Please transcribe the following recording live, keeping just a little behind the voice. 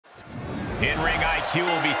In-ring IQ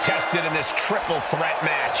will be tested in this triple threat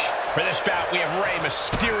match. For this bout, we have Rey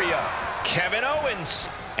Mysterio, Kevin Owens,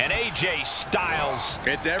 and AJ Styles.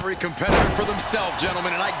 It's every competitor for themselves,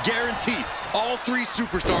 gentlemen, and I guarantee all three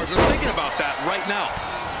superstars are thinking about that right now.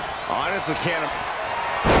 Honestly, can't...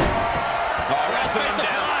 Wrestling him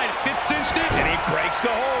down. It's cinched in. And he breaks the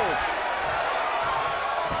hold.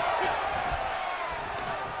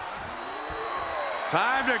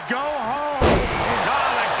 Time to go home.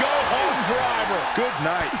 The go-home driver. Good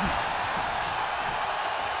night.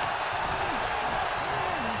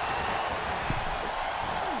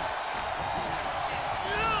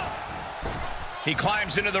 He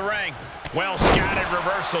climbs into the ring. Well scattered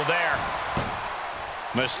reversal there.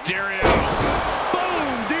 Mysterio.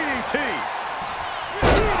 Boom! DDT.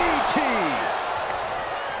 DDT.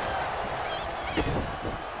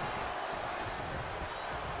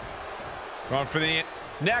 Going for the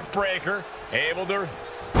neck breaker. Able to...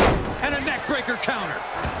 And a neck breaker counter.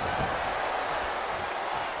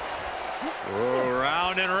 Oh,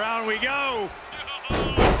 round and round we go.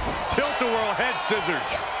 Tilt-a-whirl head scissors.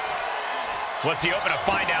 What's he hoping to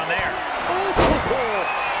find down there? Oh.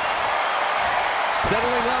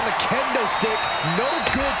 Settling on the kendo stick. No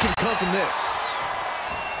good can come from this.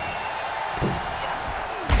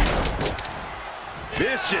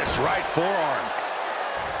 Vicious right forearm.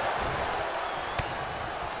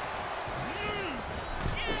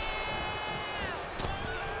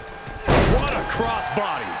 What a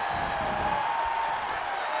crossbody.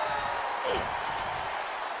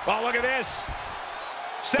 Oh, look at this.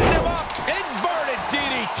 Set him up. Inverted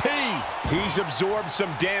DDT. He's absorbed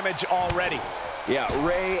some damage already. Yeah,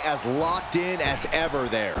 Rey as locked in as ever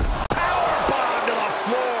there. Powerbomb to the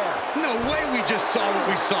floor. No way we just saw what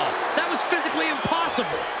we saw. That was physically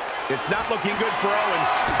impossible. It's not looking good for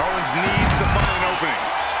Owens. Owens needs to find an opening.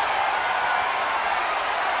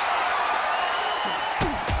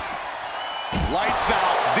 Lights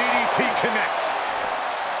out. DDT connects.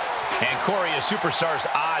 And Corey, a superstar's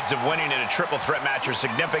odds of winning in a triple threat match are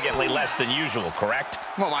significantly less than usual, correct?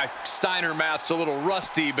 Well, my Steiner math's a little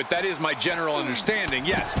rusty, but that is my general understanding.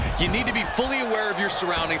 Yes, you need to be fully aware of your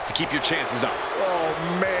surroundings to keep your chances up. Oh,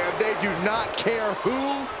 man, they do not care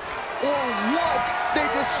who or what they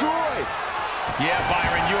destroy. Yeah,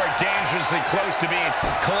 Byron, you are dangerously close to being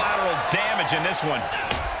collateral damage in this one.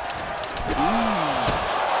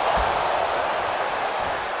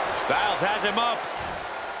 Styles has him up.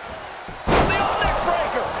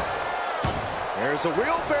 There's a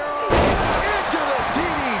wheelbarrow into the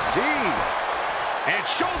DDT. And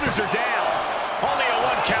shoulders are down. Only a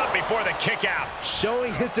 1 count before the kick out.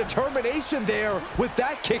 Showing his determination there with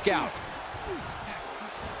that kick out.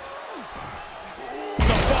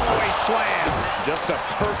 The fallaway slam. Just a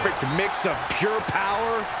perfect mix of pure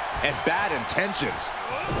power and bad intentions.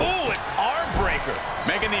 Ooh, an arm breaker.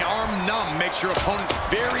 Making the arm numb makes your opponent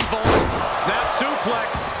very vulnerable. Snap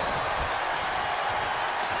suplex.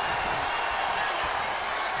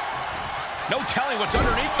 No telling what's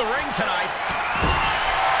underneath the ring tonight.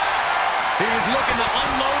 He was looking to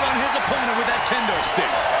unload on his opponent with that kendo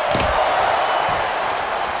stick.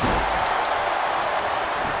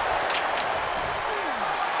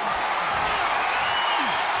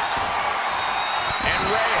 And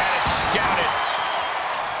Rey had it scouted.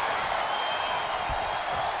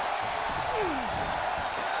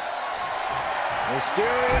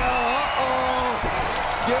 Mysterio, uh-oh.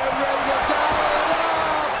 Get ready to dial it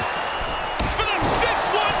up. For the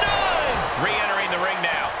 619. Re-entering the ring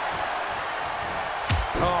now.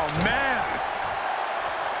 Oh, man.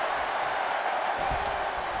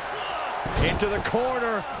 Into the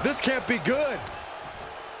corner. This can't be good.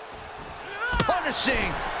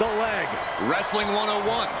 Punishing the leg. Wrestling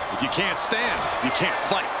 101. If you can't stand, you can't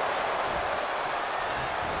fight.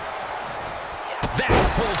 That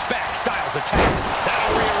pulls back Styles' attack.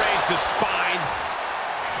 That'll rearrange the spine.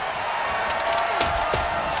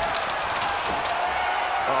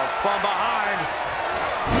 From behind.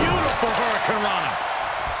 Beautiful Hurricane Rana.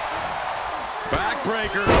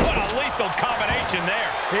 Backbreaker. What a lethal combination there.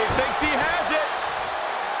 He thinks he has it.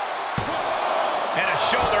 And a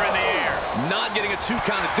shoulder in the air. Not getting a 2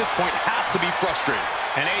 count at this point has to be frustrating.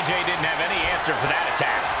 And AJ didn't have any answer for that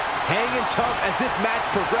attack. Hanging tough as this match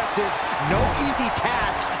progresses. No easy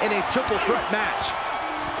task in a triple threat match.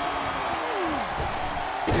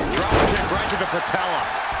 Drop kick right to the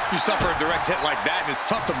patella. You suffer a direct hit like that, and it's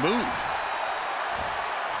tough to move.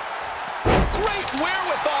 Great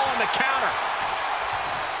wherewithal on the counter.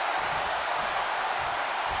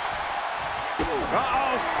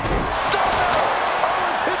 Uh-oh. Stunner!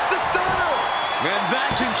 Owens hits the stunner! And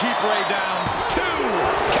that can keep Rey down. 2.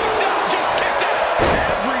 Kicks out. Just kicked out.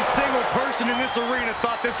 Every single person person in this arena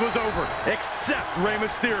thought this was over, except Rey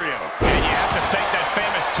Mysterio. And you have to think that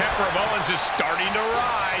famous temper of Owens is starting to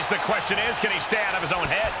rise. The question is, can he stay out of his own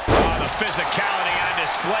head? Oh, the physicality on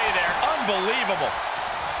display there. Unbelievable.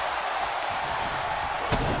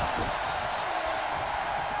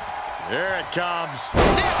 Here it comes.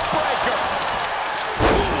 Neck breaker.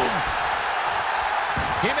 Boom.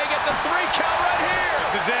 He may get the 3 count right here.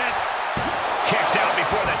 This is it. Kicks out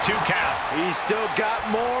before the 2 count. He's still got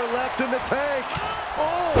more left in the tank.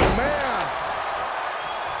 Oh, man.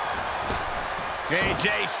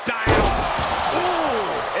 AJ Styles.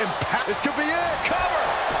 Ooh, impact. This could be it. Cover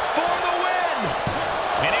for the win.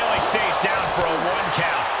 And he only stays down for a 1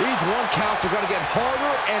 count. These 1 counts are going to get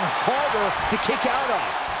harder and harder to kick out of.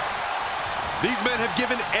 These men have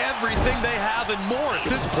given everything they have and more at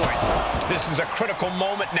this point. This is a critical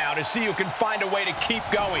moment now to see who can find a way to keep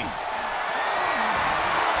going.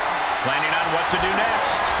 Planning on what to do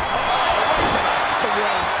next. Oh, right to the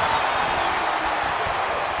throat.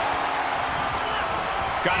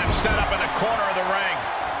 Got him set up in the corner of the ring.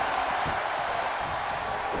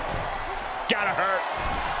 Gotta hurt.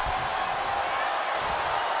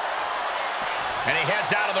 And he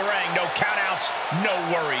heads out of the ring. No countouts, no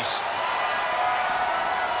worries.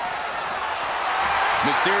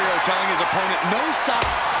 Mysterio telling his opponent no stop.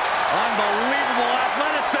 Unbelievable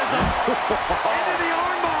athleticism. Into the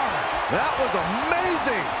armbar. That was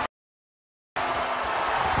amazing.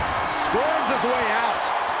 Scorns his way out.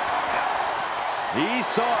 He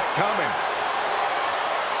saw it coming.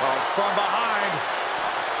 Oh, from behind.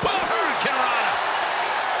 With a hurricanrana.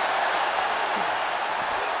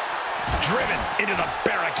 Driven into the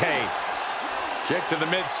barricade. Kick to the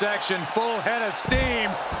midsection, full head of steam.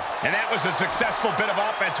 And that was a successful bit of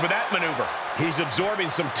offense with that maneuver. He's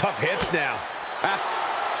absorbing some tough hits now.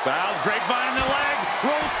 Styles, grapevine in the leg,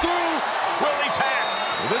 rolls through. Will he tap?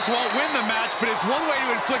 Well, this won't win the match, but it's one way to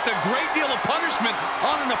inflict a great deal of punishment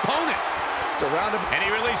on an opponent. It's around him. And he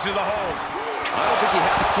releases the hold. I don't think he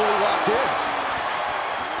had it fully locked in.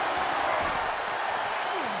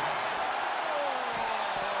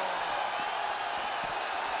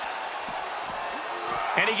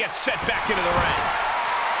 And he gets set back into the ring.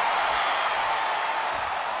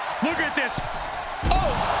 Look at this.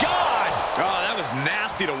 Oh, God! Oh, that was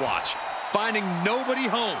nasty to watch. Finding nobody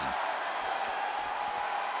home.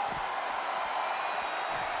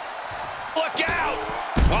 Look out!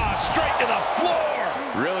 Oh, straight to the floor.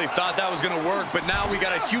 Really thought that was going to work, but now we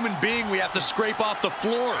got a human being we have to scrape off the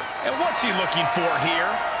floor. And what's he looking for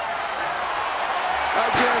here? I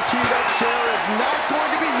guarantee that chair is not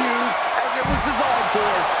going to be used as it was designed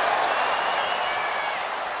for.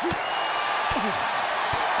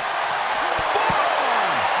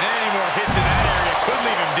 Forearm! Any more hits in that area could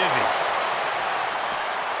leave him dizzy.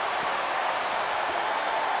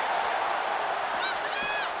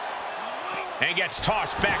 And gets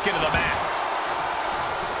tossed back into the mat.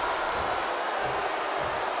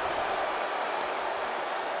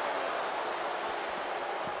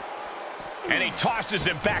 And he tosses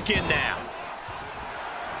him back in now.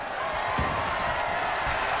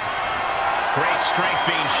 Great strength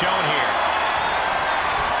being shown here.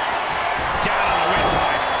 Down on the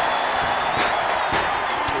windpipe.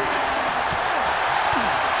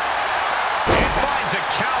 And finds a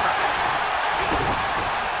counter.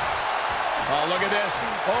 Oh, look at this.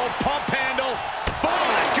 Oh, pump handle.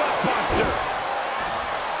 Boom, gut buster.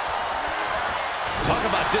 Talk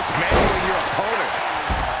about dismantling your opponent.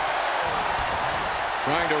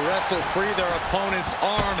 Trying to wrestle free their opponent's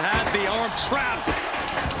arm, has the arm trapped.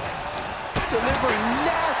 Delivering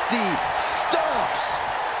nasty stomps.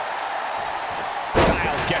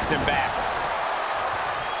 Styles gets him back.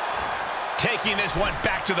 Taking this one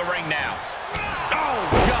back to the ring now. Oh,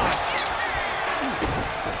 God.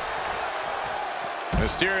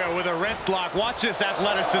 Mysterio with a wrist lock. Watch this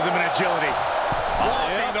athleticism and agility.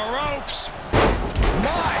 Walking the ropes.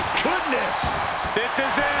 My goodness. This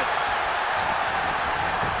is it.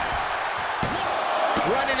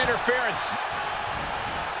 Running interference.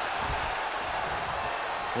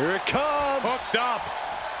 Here it comes. Hooked up.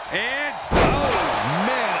 And, Oh,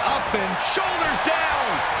 man, up and shoulders down.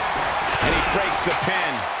 And he breaks the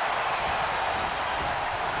pin.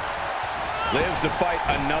 Lives to fight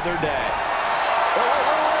another day.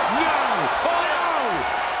 No! Oh, no!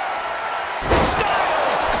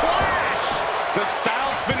 Styles clash! does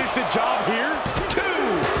Styles finish the job here? 2!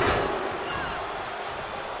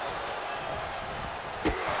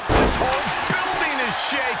 This whole building is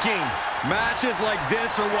shaking. Matches like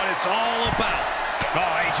this are what it's all about.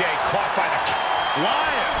 Oh, AJ caught by the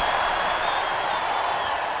Flying.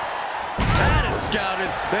 Had it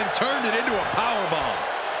scouted, then turned it into a powerbomb.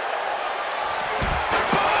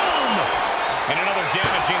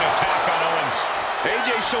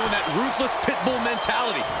 showing that ruthless pit bull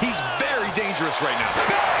mentality. He's very dangerous right now.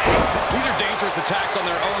 These are dangerous attacks on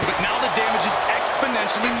their own, but now the damage is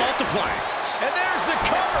exponentially multiplying. And there's the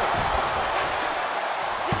cover.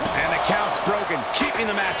 And the count's broken, keeping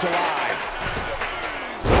the match alive.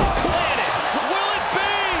 Planted. Will it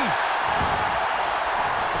be?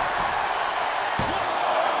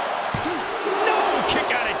 No! Kick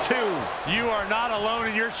out at 2. You are not alone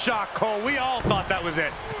in your shock, Cole. We all thought that was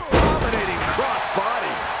it. Dominating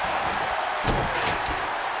crossbody.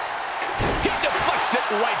 He deflects it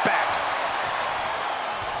right back.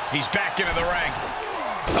 He's back into the ring.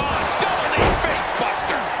 Oh, double knee face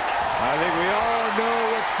buster. I think we all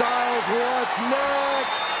know what Styles wants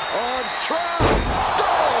next. Arms trapped.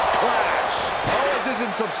 Styles clash. Owens is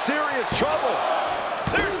in some serious trouble.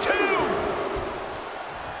 There's 2.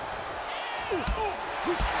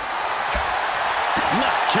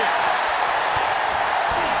 Left kick.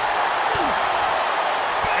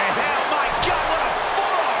 And oh my God, what a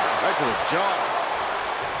forearm. Right to the jaw.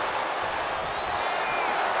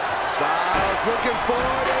 Styles looking for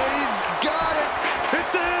it, and he's got it.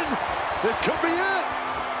 It's in. This could be it.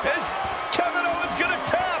 Is Kevin Owens gonna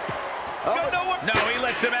tap? Go nowhere. No, he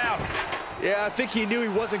lets him out. Yeah, I think he knew he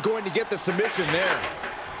wasn't going to get the submission there.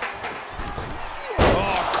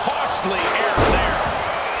 Oh, costly error there.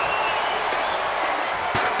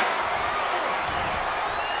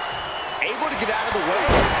 Able to get out of the way.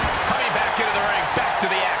 Coming back into the ring, back to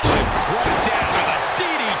the action. Right down with a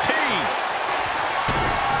DDT.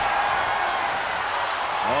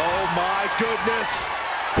 Oh my goodness.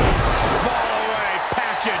 Fall away,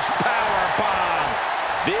 package power bomb.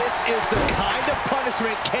 This is the kind of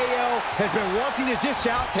punishment KO has been wanting to dish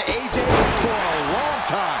out to AJ for a long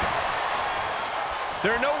time.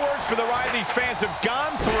 There are no words for the ride these fans have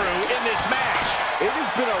gone through in this match. It has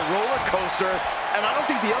been a roller coaster, and I don't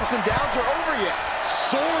think the ups and downs are over yet.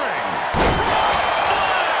 Soaring.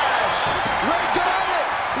 Splash! Ray got it!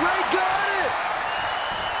 Ray got it!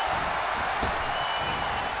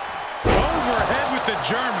 Overhead with the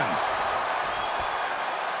German.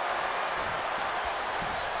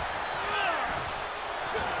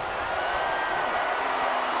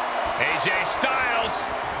 AJ Styles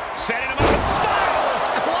setting him up. Styles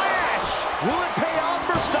clash! Will it pay off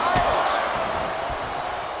for Styles?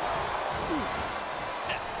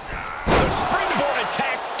 The springboard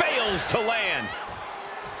attack fails to land.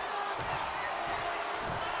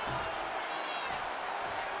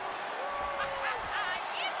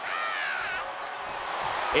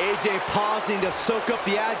 AJ pausing to soak up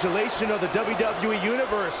the adulation of the WWE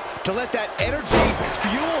Universe to let that energy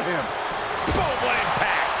fuel him. Boom, what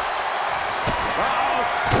impact!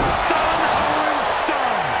 Stun, Owens,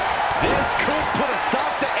 stun. This could put a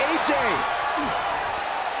stop to AJ.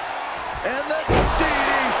 And the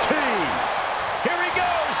DDT. Here he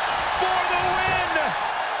goes for the win!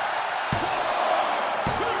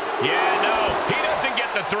 Yeah, no, he doesn't get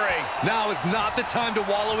the 3. Now is not the time to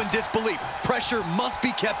wallow in disbelief. Pressure must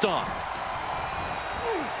be kept on.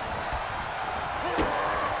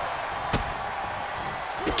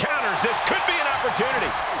 Counters, this could be an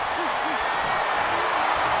opportunity.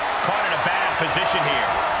 Caught in a bad position here.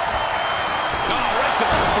 Oh, right to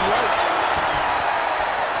the throat.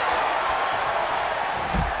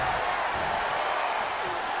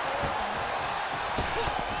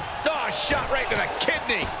 Oh, shot right to the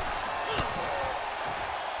kidney.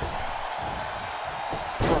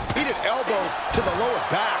 Repeated elbows to the lower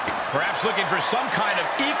back. Perhaps looking for some kind of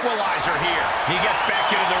equalizer here. He gets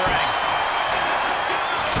back into the ring.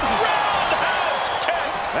 Roundhouse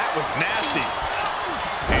kick. That was nasty.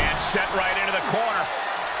 And set right into the corner.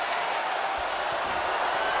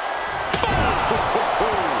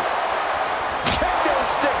 Kendo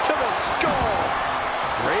stick to the skull.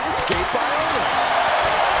 Great escape by Owens.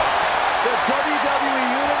 The WWE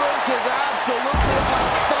Universe is absolutely on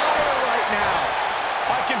fire right now.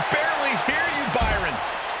 I can barely hear you, Byron.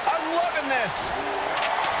 I'm loving this.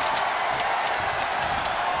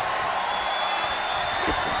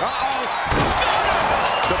 Uh-oh.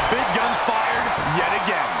 The big gun fired yet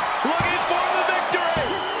again. Looking for the victory.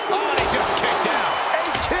 Oh, he just kicked out. A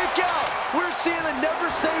kick out. We're seeing the never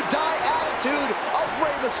say die attitude of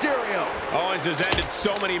Rey Mysterio. Owens has ended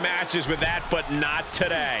so many matches with that, but not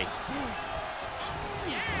today.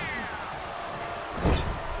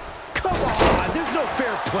 Come on, there's no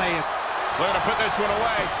fair play. Looking to put this one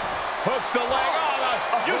away. Hooks the leg.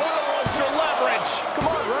 Oh, using the ropes for leverage. Come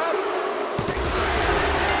on, ref.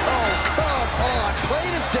 Oh, come on.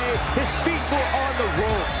 Plain as day, his feet were on the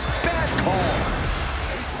ropes. Bad call.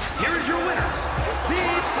 Here's your winner, the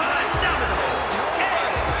phenomenal AJ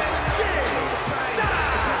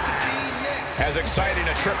Styles. As exciting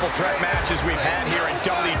a triple threat match as we've had here in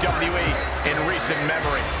WWE in recent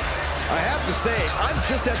memory. I have to say, I'm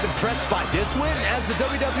just as impressed by this win as the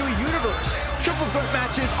WWE Universe. Triple threat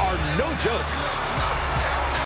matches are no joke.